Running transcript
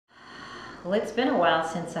Well, it's been a while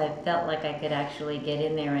since I felt like I could actually get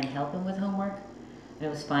in there and help him with homework. And it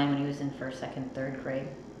was fine when he was in first, second, third grade,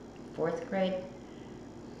 fourth grade.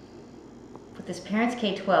 With this Parents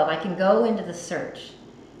K12, I can go into the search.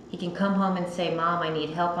 He can come home and say, Mom, I need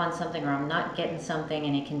help on something, or I'm not getting something,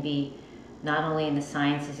 and it can be not only in the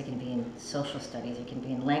sciences, it can be in social studies, it can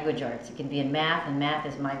be in language arts, it can be in math, and math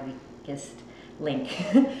is my weakest link.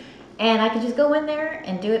 And I can just go in there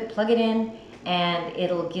and do it, plug it in, and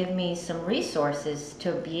it'll give me some resources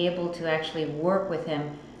to be able to actually work with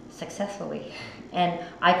him successfully. And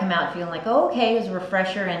I come out feeling like, oh, okay, it was a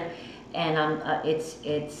refresher, and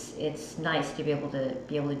it's nice to be able to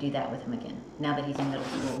do that with him again now that he's in middle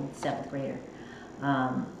school, 7th grader.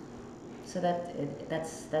 So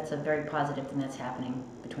that's a very positive thing that's happening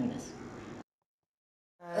between us.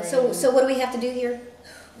 So what do we have to do here?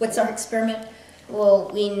 What's our experiment? Well,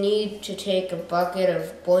 we need to take a bucket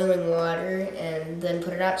of boiling water and then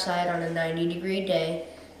put it outside on a 90-degree day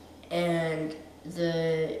and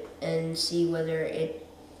see whether it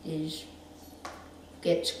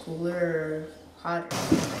gets cooler or hotter.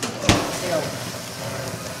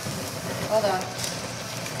 Hold on.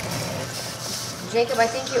 Jacob, I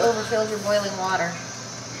think you overfilled your boiling water.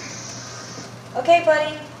 Okay,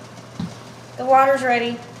 buddy. The water's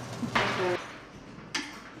ready.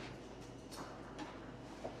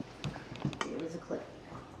 Here's a clip.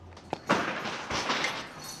 Now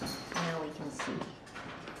we can see.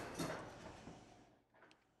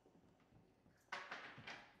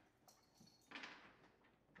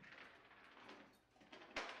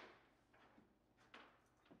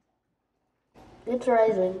 It's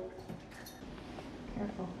rising.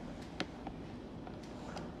 Careful.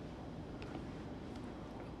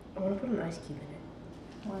 I want to put an ice cube in it.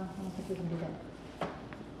 Well, I don't think we can do that.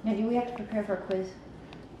 Now, do we have to prepare for a quiz?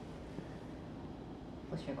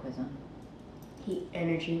 What's your quiz on? Heat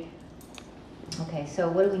energy. Okay, so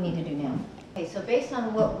what do we need to do now? Okay, so based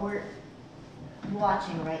on what we're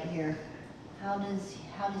watching right here, how does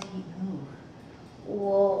heat move?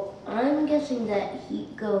 Well, I'm guessing that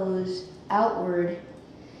heat goes outward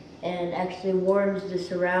and actually warms the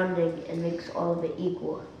surrounding and makes all of it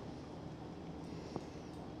equal.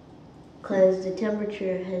 Because the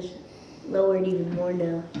temperature has lowered even more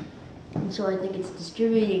now. And so I think it's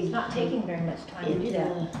distributing. It's not taking very much time to do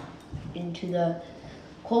that. Into the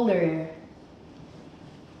colder air.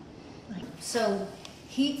 So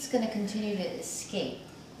heat's going to continue to escape,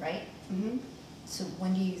 right? Mm-hmm. So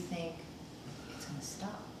when do you think it's going to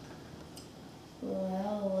stop?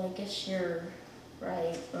 Well, I guess you're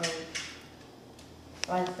right.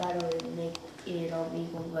 I thought it would make it all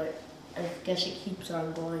equal, but I guess it keeps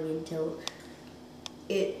on going until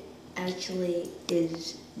it actually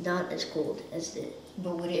is not as cold as the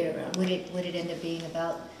But would it end up being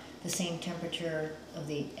about the same temperature of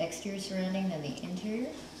the exterior surrounding than the interior?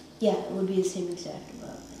 Yeah, it would be the same exact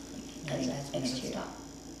amount, I think that's going to exterior. stop.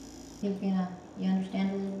 You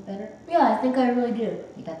understand a little better? Yeah, I think I really do.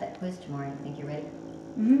 You got that quiz tomorrow. You think you're ready?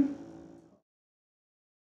 Mm-hmm.